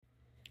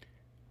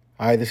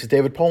Hi, this is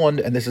David Poland,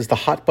 and this is the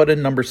hot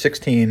button number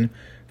 16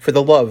 for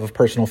the love of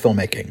personal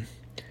filmmaking.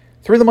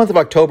 Through the month of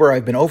October,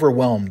 I've been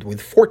overwhelmed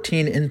with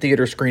 14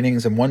 in-theater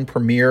screenings and one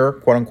premiere,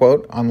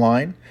 quote-unquote,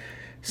 online.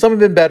 Some have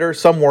been better,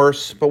 some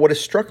worse, but what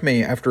has struck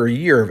me after a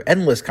year of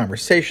endless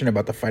conversation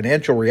about the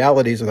financial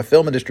realities of the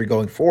film industry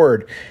going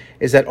forward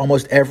is that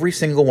almost every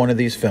single one of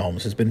these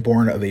films has been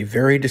born of a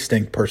very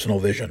distinct personal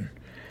vision.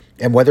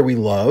 And whether we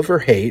love or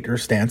hate or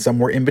stand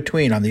somewhere in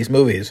between on these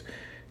movies,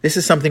 this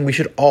is something we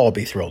should all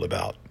be thrilled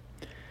about.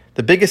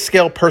 The biggest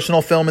scale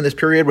personal film in this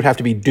period would have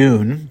to be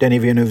Dune,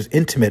 Denis Villeneuve's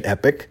intimate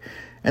epic,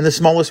 and the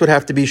smallest would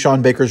have to be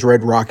Sean Baker's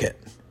Red Rocket,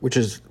 which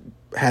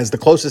has the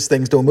closest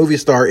things to a movie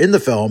star in the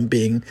film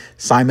being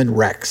Simon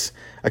Rex,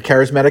 a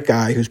charismatic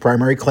guy whose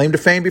primary claim to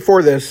fame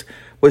before this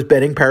was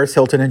betting Paris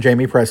Hilton and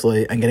Jaime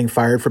Pressly and getting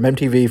fired from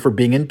MTV for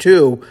being in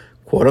two,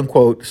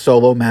 quote-unquote,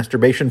 solo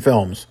masturbation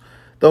films,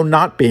 though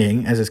not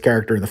being, as his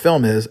character in the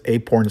film is, a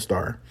porn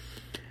star.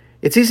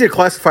 It's easy to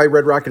classify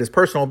Red Rocket as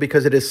personal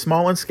because it is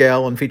small in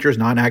scale and features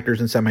non-actors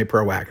and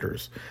semi-pro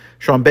actors.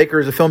 Sean Baker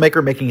is a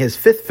filmmaker making his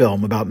fifth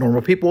film about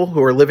normal people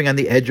who are living on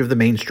the edge of the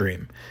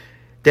mainstream.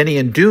 Denny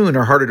and Dune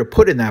are harder to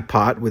put in that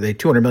pot with a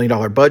 $200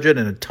 million budget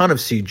and a ton of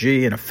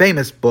CG and a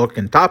famous book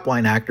and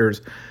top-line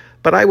actors,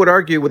 but I would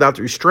argue without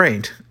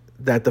restraint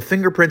that the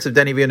fingerprints of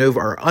Denis Villeneuve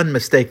are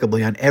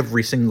unmistakably on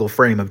every single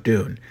frame of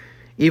Dune,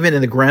 even in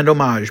the grand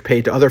homage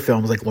paid to other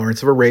films like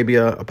Lawrence of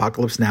Arabia,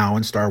 Apocalypse Now,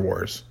 and Star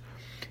Wars.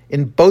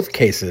 In both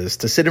cases,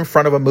 to sit in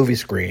front of a movie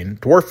screen,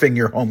 dwarfing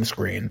your home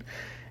screen,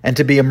 and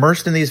to be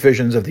immersed in these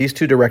visions of these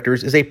two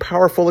directors is a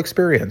powerful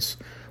experience,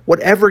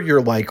 whatever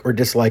your like or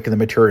dislike of the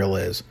material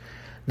is.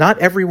 Not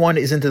everyone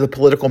is into the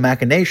political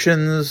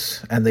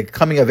machinations and the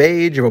coming of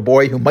age of a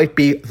boy who might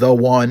be the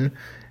one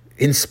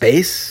in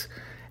space,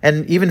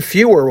 and even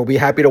fewer will be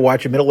happy to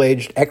watch a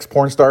middle-aged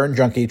ex-porn star and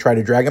junkie try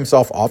to drag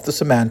himself off the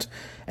cement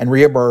and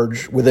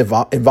reemerge with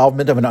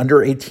involvement of an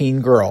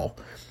under-18 girl.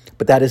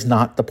 But that is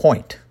not the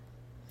point.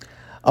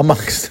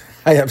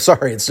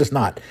 It's just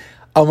not.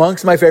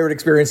 Amongst my favorite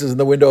experiences in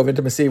the window of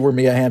intimacy were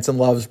Mia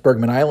Hansen-Løve's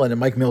Bergman Island and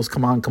Mike Mills'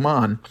 Come On, Come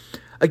On.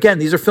 Again,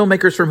 these are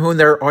filmmakers from whom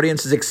their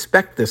audiences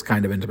expect this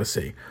kind of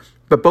intimacy,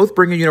 but both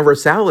bring a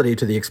universality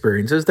to the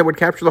experiences that would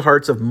capture the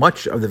hearts of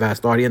much of the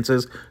vast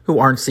audiences who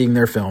aren't seeing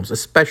their films,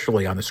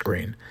 especially on the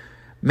screen.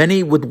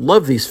 Many would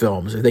love these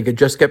films if they could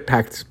just get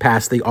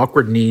past the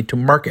awkward need to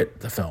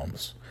market the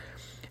films.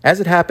 As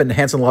it happened,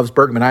 Hansen-Løve's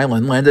Bergman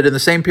Island landed in the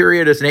same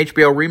period as an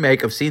HBO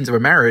remake of Scenes of a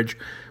Marriage,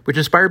 which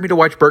inspired me to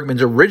watch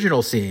Bergman's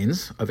original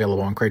scenes,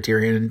 available on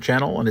Criterion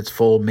Channel in its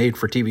full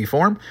made-for-TV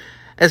form,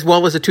 as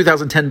well as a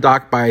 2010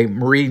 doc by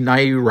Marie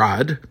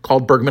Nyreröd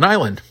called Bergman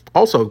Island,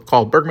 also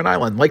called Bergman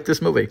Island, like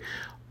this movie,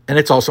 and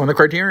it's also on the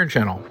Criterion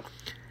Channel.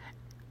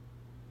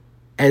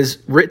 As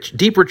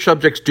deep rich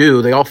subjects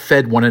do, they all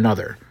fed one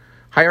another.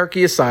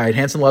 Hierarchy aside,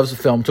 Hansen-Løve's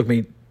film took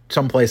me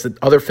someplace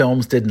that other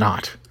films did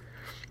not,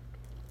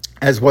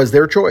 as was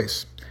their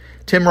choice.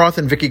 Tim Roth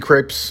and Vicky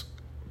Krieps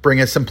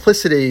bring a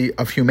simplicity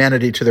of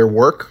humanity to their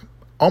work,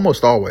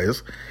 almost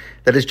always,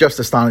 that is just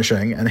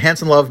astonishing, and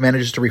Hansen-Løve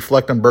manages to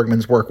reflect on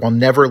Bergman's work while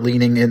never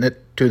leaning in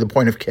it to the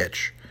point of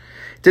kitsch.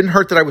 It didn't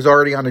hurt that I was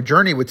already on a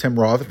journey with Tim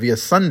Roth via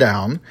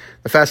Sundown,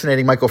 the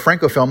fascinating Michel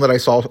Franco film that I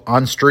saw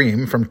on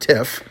stream from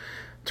TIFF,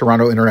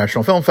 Toronto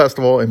International Film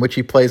Festival, in which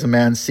he plays a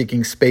man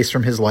seeking space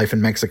from his life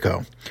in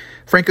Mexico.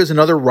 Franco is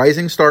another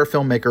rising star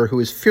filmmaker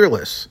who is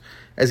fearless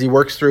as he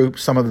works through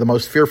some of the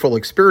most fearful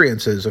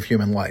experiences of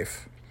human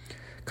life.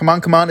 Come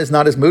On, Come On is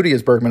not as moody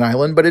as Bergman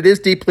Island, but it is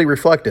deeply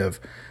reflective.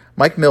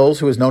 Mike Mills,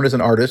 who is known as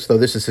an artist, though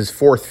this is his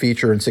fourth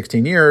feature in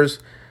 16 years,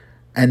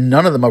 and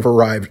none of them have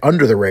arrived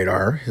under the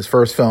radar. His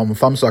first film,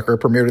 Thumbsucker,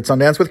 premiered at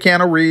Sundance with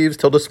Keanu Reeves,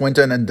 Tilda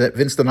Swinton, and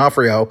Vincent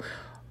D'Onofrio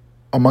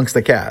amongst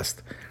the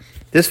cast.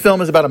 This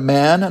film is about a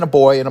man and a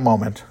boy in a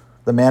moment.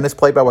 The man is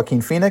played by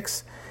Joaquin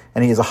Phoenix,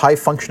 and he is a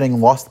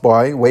high-functioning lost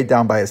boy weighed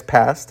down by his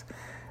past.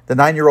 The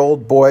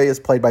 9-year-old boy is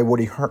played by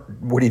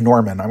Woody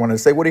Norman. I wanted to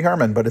say Woody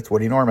Herman, but it's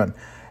Woody Norman.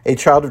 A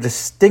child of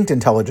distinct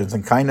intelligence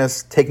and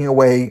kindness, taking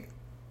away,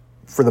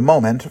 for the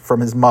moment, from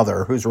his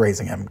mother, who's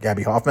raising him,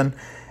 Gaby Hoffman,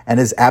 and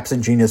his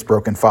absent genius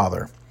broken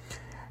father.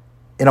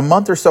 In a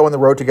month or so on the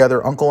road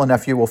together, uncle and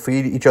nephew will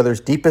feed each other's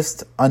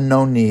deepest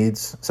unknown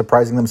needs,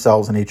 surprising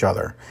themselves and each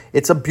other.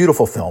 It's a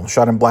beautiful film,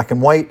 shot in black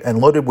and white and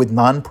loaded with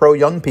non-pro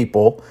young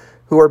people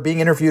who are being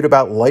interviewed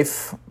about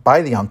life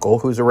by the uncle,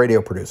 who's a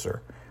radio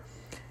producer.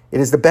 It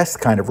is the best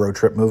kind of road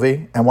trip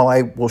movie, and while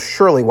I will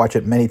surely watch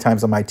it many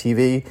times on my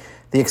TV,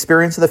 the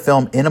experience of the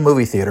film in a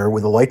movie theater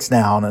with the lights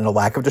down and a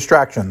lack of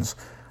distractions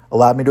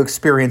allowed me to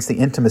experience the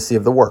intimacy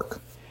of the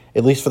work,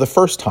 at least for the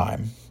first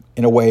time,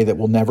 in a way that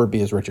will never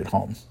be as rich at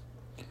home.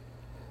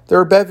 There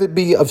are a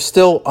bevy of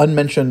still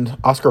unmentioned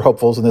Oscar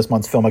hopefuls in this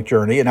month's filmic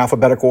journey. In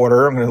alphabetical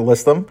order, I'm going to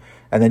list them,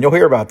 and then you'll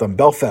hear about them.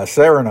 Belfast,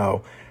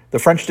 Cyrano, The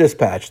French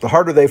Dispatch, The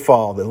Harder They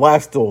Fall, The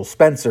Last Duel,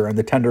 Spencer, and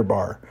The Tender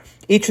Bar.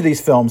 Each of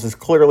these films is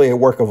clearly a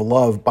work of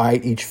love by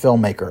each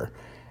filmmaker,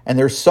 and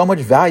there's so much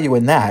value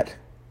in that,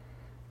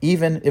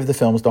 even if the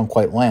films don't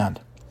quite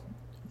land.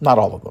 Not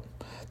all of them.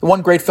 The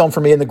one great film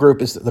for me in the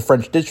group is The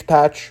French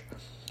Dispatch.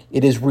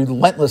 It is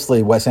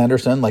relentlessly Wes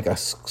Anderson, like a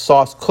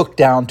sauce cooked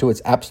down to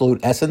its absolute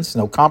essence,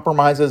 no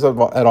compromises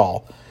at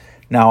all.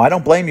 Now, I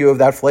don't blame you if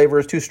that flavor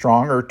is too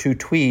strong or too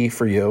twee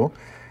for you.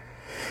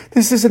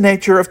 This is the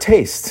nature of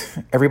taste.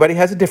 Everybody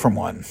has a different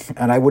one.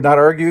 And I would not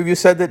argue if you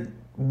said that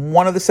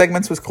one of the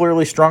segments was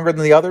clearly stronger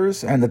than the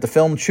others and that the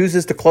film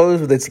chooses to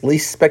close with its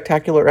least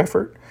spectacular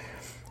effort.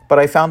 But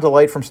I found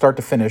delight from start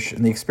to finish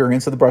in the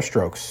experience of the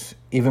brushstrokes,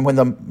 even when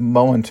the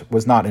moment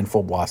was not in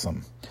full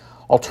blossom.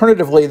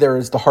 Alternatively, there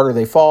is The Harder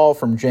They Fall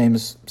from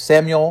Jeymes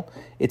Samuel.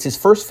 It's his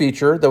first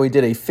feature, though he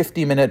did a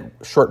 50-minute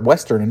short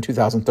Western in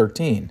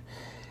 2013.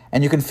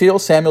 And you can feel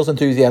Samuel's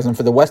enthusiasm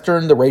for the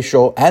Western, the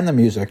racial, and the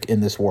music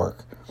in this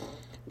work.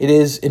 It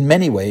is, in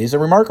many ways, a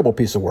remarkable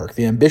piece of work.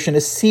 The ambition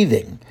is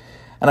seething.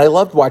 And I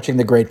loved watching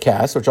the great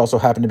cast, which also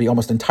happened to be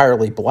almost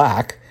entirely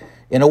black,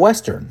 in a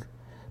Western.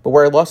 But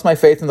where I lost my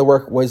faith in the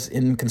work was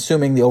in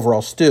consuming the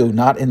overall stew,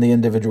 not in the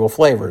individual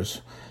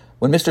flavors.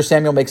 When Mr.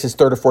 Samuel makes his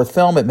third or fourth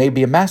film, it may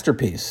be a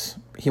masterpiece.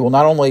 He will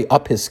not only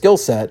up his skill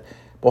set,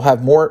 but will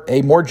have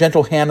a more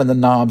gentle hand on the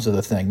knobs of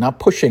the thing, not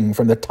pushing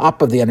from the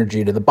top of the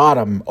energy to the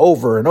bottom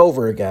over and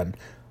over again.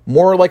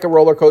 More like a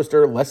roller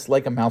coaster, less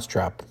like a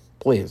mousetrap.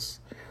 Please.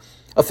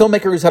 A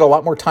filmmaker who's had a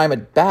lot more time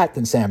at bat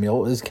than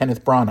Samuel is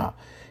Kenneth Branagh.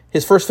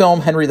 His first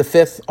film, Henry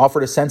V,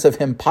 offered a sense of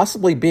him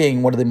possibly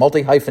being one of the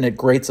multi-hyphenate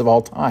greats of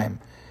all time.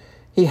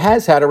 He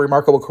has had a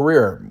remarkable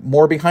career,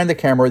 more behind the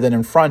camera than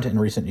in front in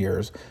recent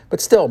years,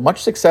 but still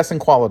much success and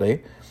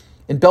quality.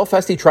 In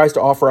Belfast, he tries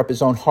to offer up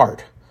his own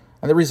heart,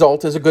 and the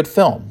result is a good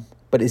film.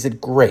 But is it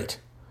great?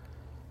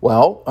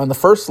 Well, on the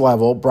first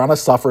level, Branagh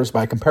suffers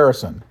by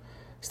comparison.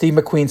 Steve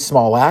McQueen's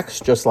Small Axe,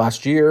 just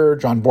last year,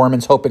 John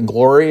Borman's Hope and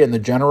Glory and The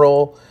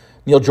General,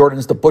 Neil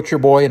Jordan's The Butcher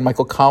Boy and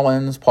Michael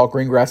Collins, Paul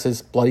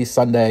Greengrass's Bloody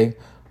Sunday,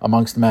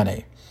 amongst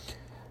many.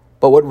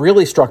 But what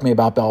really struck me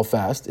about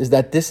Belfast is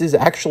that this is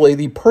actually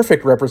the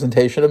perfect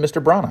representation of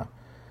Mr. Branagh.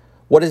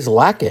 What is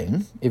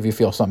lacking, if you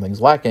feel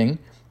something's lacking,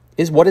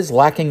 is what is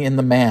lacking in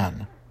the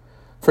man.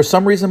 For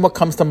some reason, what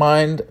comes to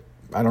mind,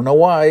 I don't know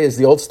why, is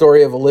the old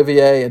story of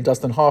Olivier and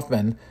Dustin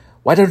Hoffman.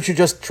 Why don't you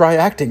just try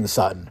acting,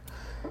 son?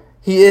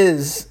 He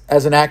is,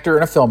 as an actor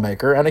and a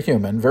filmmaker and a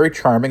human, very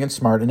charming and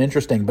smart and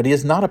interesting, but he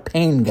is not a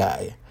pain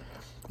guy.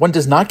 One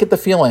does not get the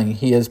feeling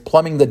he is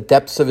plumbing the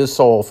depths of his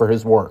soul for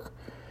his work.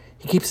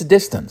 He keeps a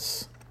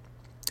distance.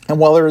 And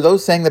while there are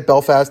those saying that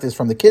Belfast is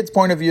from the kid's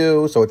point of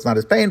view, so it's not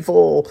as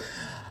painful,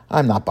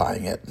 I'm not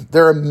buying it.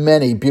 There are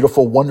many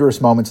beautiful, wondrous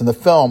moments in the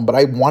film, but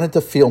I wanted to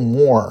feel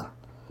more.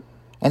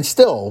 And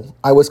still,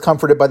 I was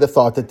comforted by the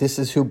thought that this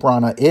is who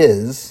Branagh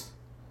is,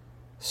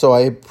 so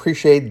I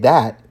appreciate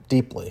that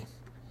deeply.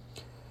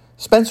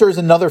 Spencer is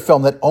another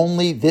film that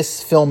only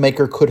this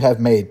filmmaker could have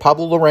made.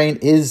 Pablo Larrain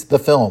is the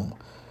film.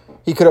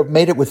 He could have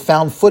made it with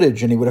found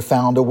footage, and he would have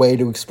found a way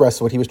to express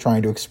what he was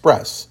trying to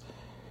express.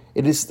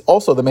 It is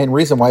also the main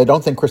reason why I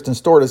don't think Kristen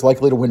Stewart is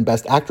likely to win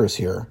Best Actress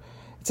here.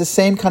 It's the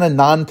same kind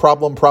of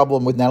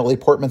problem with Natalie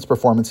Portman's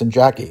performance in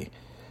Jackie.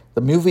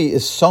 The movie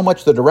is so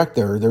much the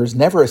director, there is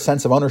never a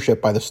sense of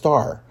ownership by the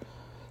star.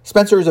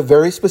 Spencer is a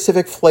very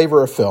specific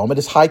flavor of film. It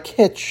is high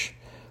kitsch,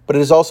 but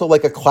it is also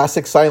like a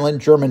classic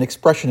silent German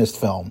expressionist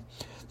film.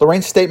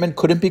 Lorraine's statement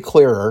couldn't be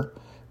clearer,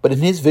 but in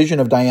his vision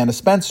of Diana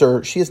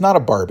Spencer, she is not a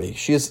Barbie.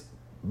 She is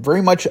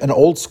very much an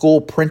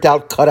old-school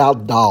print-out,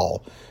 cut-out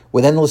doll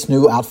with endless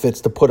new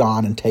outfits to put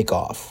on and take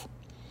off.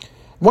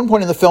 At one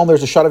point in the film,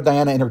 there's a shot of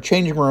Diana in her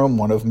changing room,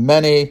 one of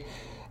many,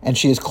 and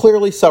she is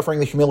clearly suffering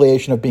the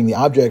humiliation of being the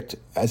object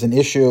as an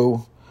issue,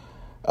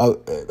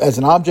 as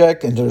an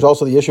object, and there's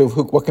also the issue of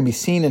what can be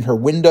seen in her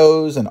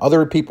windows, and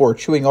other people are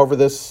chewing over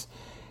this.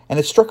 And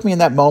it struck me in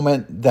that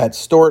moment that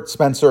Stewart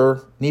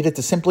Spencer needed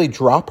to simply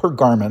drop her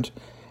garment,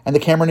 and the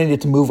camera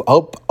needed to move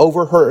up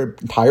over her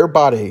entire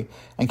body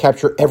and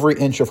capture every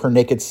inch of her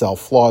naked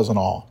self, flaws and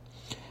all.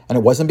 And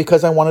it wasn't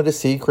because I wanted to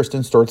see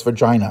Kristen Stewart's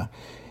vagina.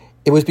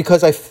 It was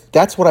because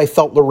that's what I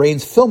felt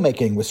Lorraine's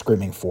filmmaking was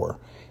screaming for.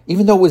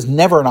 Even though it was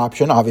never an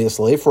option,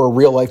 obviously, for a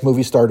real-life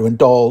movie star to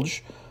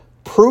indulge,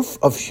 proof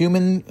of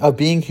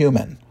being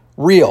human,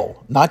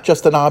 real, not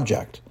just an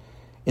object.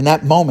 In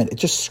that moment, it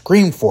just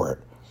screamed for it.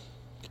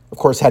 Of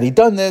course, had he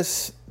done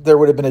this, there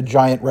would have been a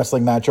giant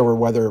wrestling match over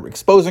whether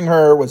exposing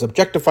her was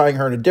objectifying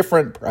her in a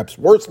different, perhaps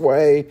worse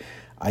way.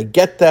 I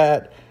get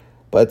that,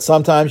 but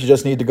sometimes you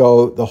just need to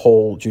go the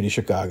whole Judy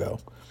Chicago.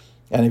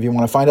 And if you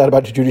want to find out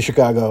about Judy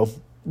Chicago,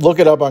 look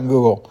it up on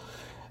Google.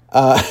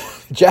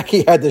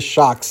 Jackie had the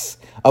shocks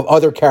of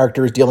other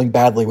characters dealing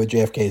badly with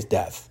JFK's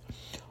death.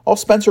 All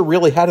Spencer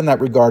really had in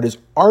that regard is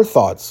our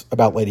thoughts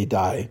about Lady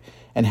Di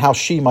and how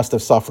she must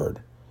have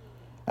suffered.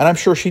 And I'm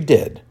sure she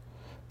did.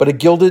 But a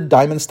gilded,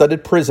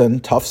 diamond-studded prison,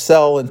 tough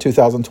sell in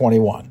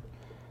 2021.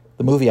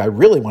 The movie I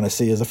really want to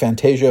see is a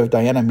Fantasia of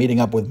Diana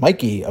meeting up with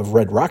Mikey of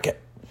Red Rocket.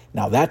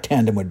 Now that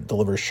tandem would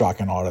deliver shock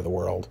and awe to the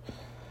world.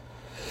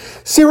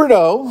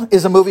 Cyrano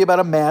is a movie about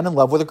a man in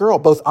love with a girl,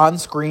 both on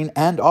screen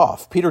and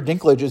off. Peter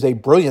Dinklage is a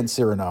brilliant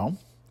Cyrano,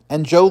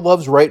 and Joe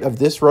Loves Wright of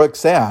This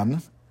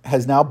Roxanne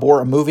has now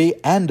bore a movie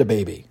and a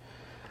baby.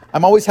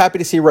 I'm always happy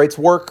to see Wright's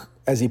work,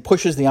 as he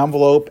pushes the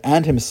envelope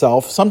and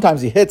himself.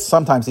 Sometimes he hits,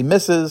 sometimes he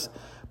misses.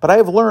 But I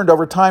have learned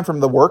over time from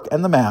the work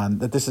and the man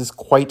that this is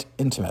quite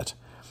intimate.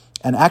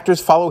 And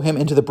actors follow him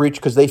into the breach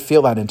because they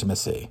feel that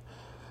intimacy.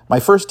 My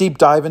first deep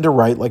dive into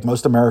Wright, like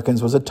most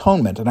Americans, was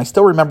Atonement, and I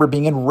still remember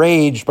being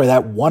enraged by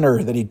that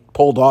oneer that he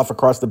pulled off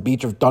across the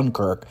beach of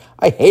Dunkirk.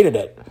 I hated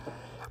it.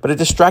 But it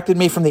distracted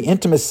me from the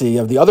intimacy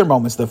of the other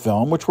moments of the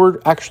film, which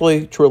were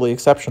actually truly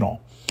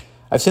exceptional.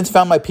 I've since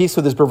found my peace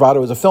with his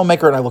bravado as a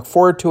filmmaker, and I look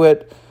forward to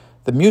it.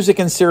 The music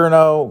in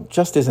Cyrano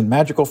just isn't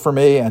magical for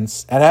me, and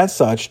as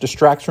such,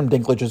 distracts from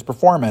Dinklage's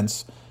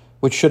performance,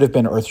 which should have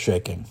been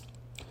earth-shaking.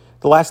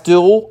 The Last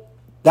Duel,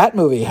 that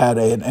movie had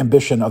an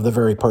ambition of the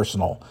very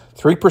personal.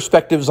 3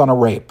 perspectives on a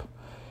rape.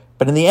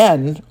 But in the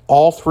end,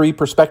 all 3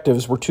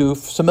 perspectives were too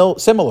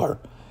similar.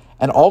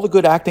 And all the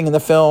good acting in the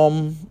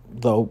film,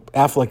 though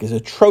Affleck is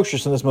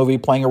atrocious in this movie,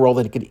 playing a role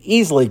that he could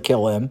easily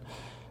kill in,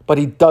 but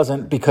he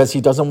doesn't because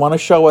he doesn't want to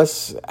show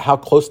us how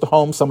close to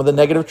home some of the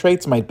negative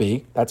traits might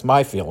be. That's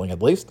my feeling,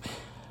 at least.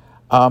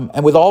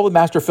 And with all the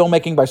master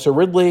filmmaking by Sir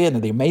Ridley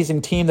and the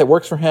amazing team that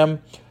works for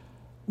him,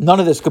 none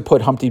of this could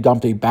put Humpty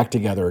Dumpty back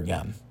together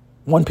again.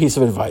 One piece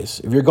of advice.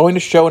 If you're going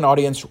to show an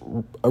audience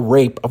a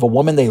rape of a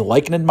woman they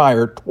like and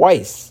admire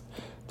twice,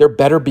 there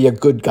better be a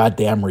good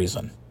goddamn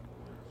reason.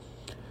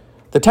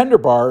 The Tender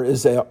Bar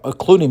is a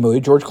Clooney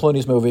movie, George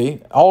Clooney's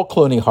movie, all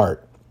Clooney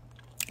heart.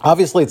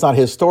 Obviously, it's not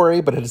his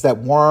story, but it is that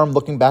warm,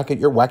 looking back at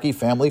your wacky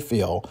family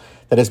feel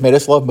that has made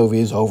us love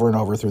movies over and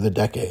over through the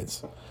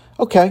decades.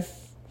 Okay,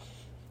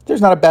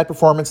 there's not a bad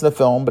performance in the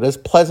film, but as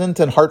pleasant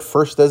and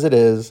heart-first as it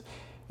is,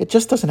 it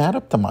just doesn't add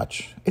up to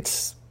much.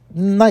 It's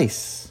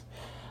nice.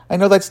 I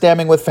know that's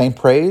damning with faint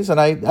praise, and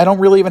I don't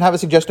really even have a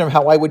suggestion of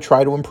how I would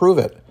try to improve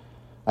it.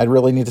 I'd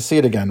really need to see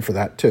it again for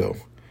that, too.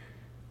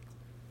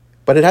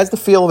 But it has the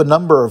feel of a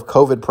number of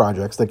COVID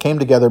projects that came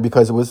together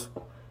because it was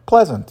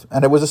pleasant,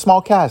 and it was a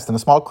small cast and a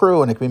small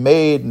crew, and it could be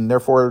made, and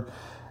therefore,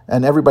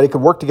 and everybody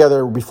could work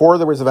together before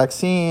there was a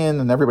vaccine,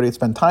 and everybody would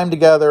spend time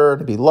together, and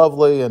it'd be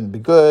lovely, and be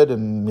good,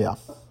 and yeah.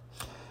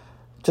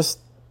 Just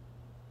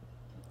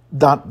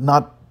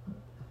not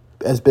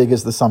as big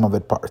as the sum of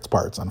its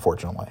parts,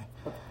 unfortunately.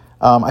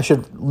 I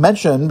should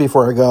mention,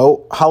 before I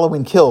go,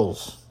 Halloween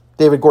Kills.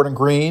 David Gordon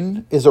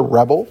Green is a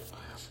rebel.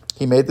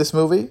 He made this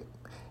movie.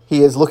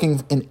 He is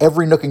looking in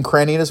every nook and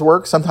cranny in his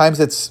work. Sometimes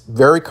it's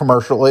very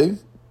commercially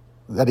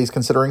that he's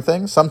considering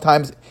things.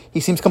 Sometimes he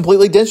seems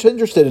completely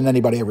disinterested in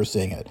anybody ever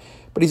seeing it.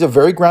 But he's a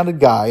very grounded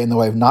guy, and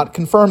though I have not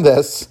confirmed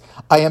this,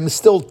 I am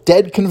still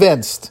dead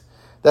convinced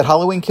that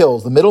Halloween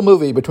Kills, the middle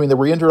movie between the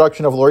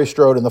reintroduction of Laurie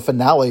Strode and the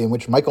finale in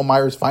which Michael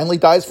Myers finally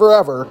dies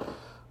forever,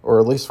 or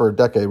at least for a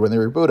decade when they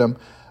reboot him,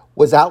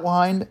 was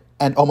outlined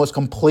and almost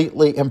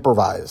completely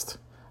improvised.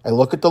 I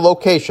look at the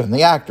location,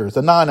 the actors,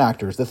 the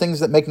non-actors, the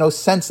things that make no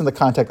sense in the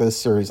context of this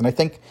series, and I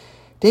think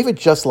David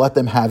just let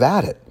them have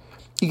at it.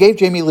 He gave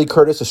Jamie Lee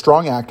Curtis, a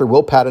strong actor,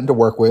 Will Patton, to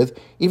work with,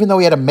 even though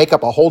he had to make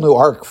up a whole new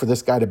arc for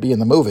this guy to be in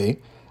the movie.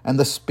 And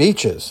the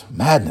speeches,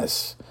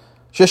 madness.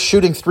 Just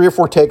shooting 3 or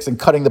 4 takes and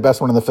cutting the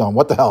best one in the film.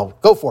 What the hell?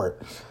 Go for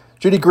it.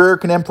 Judy Greer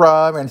can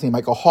improv. Anthony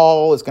Michael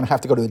Hall is going to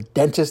have to go to the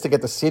dentist to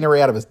get the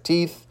scenery out of his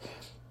teeth.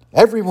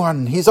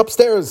 Everyone, he's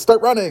upstairs,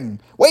 start running.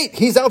 Wait,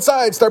 he's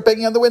outside, start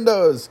banging on the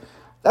windows.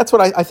 That's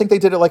what I think they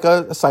did it like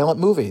a silent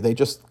movie. They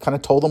just kind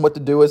of told them what to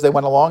do as they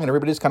went along, and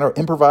everybody just kind of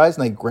improvised,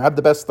 and they grabbed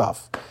the best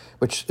stuff,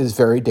 which is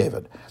very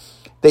David.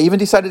 They even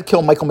decided to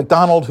kill Michael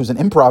McDonald, who's an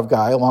improv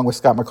guy, along with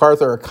Scott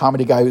MacArthur, a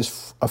comedy guy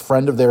who's a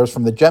friend of theirs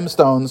from the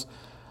Gemstones,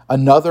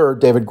 another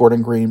David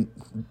Gordon Green,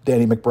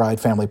 Danny McBride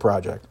family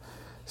project.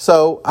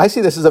 So I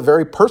see this as a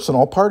very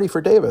personal party for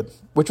David,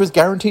 which was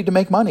guaranteed to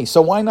make money,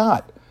 so why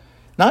not?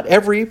 Not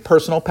every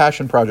personal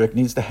passion project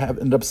needs to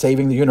end up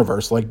saving the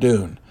universe like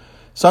Dune.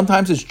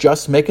 Sometimes it's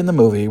just making the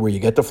movie where you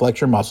get to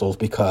flex your muscles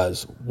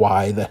because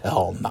why the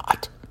hell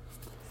not?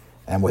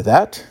 And with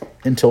that,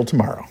 until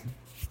tomorrow.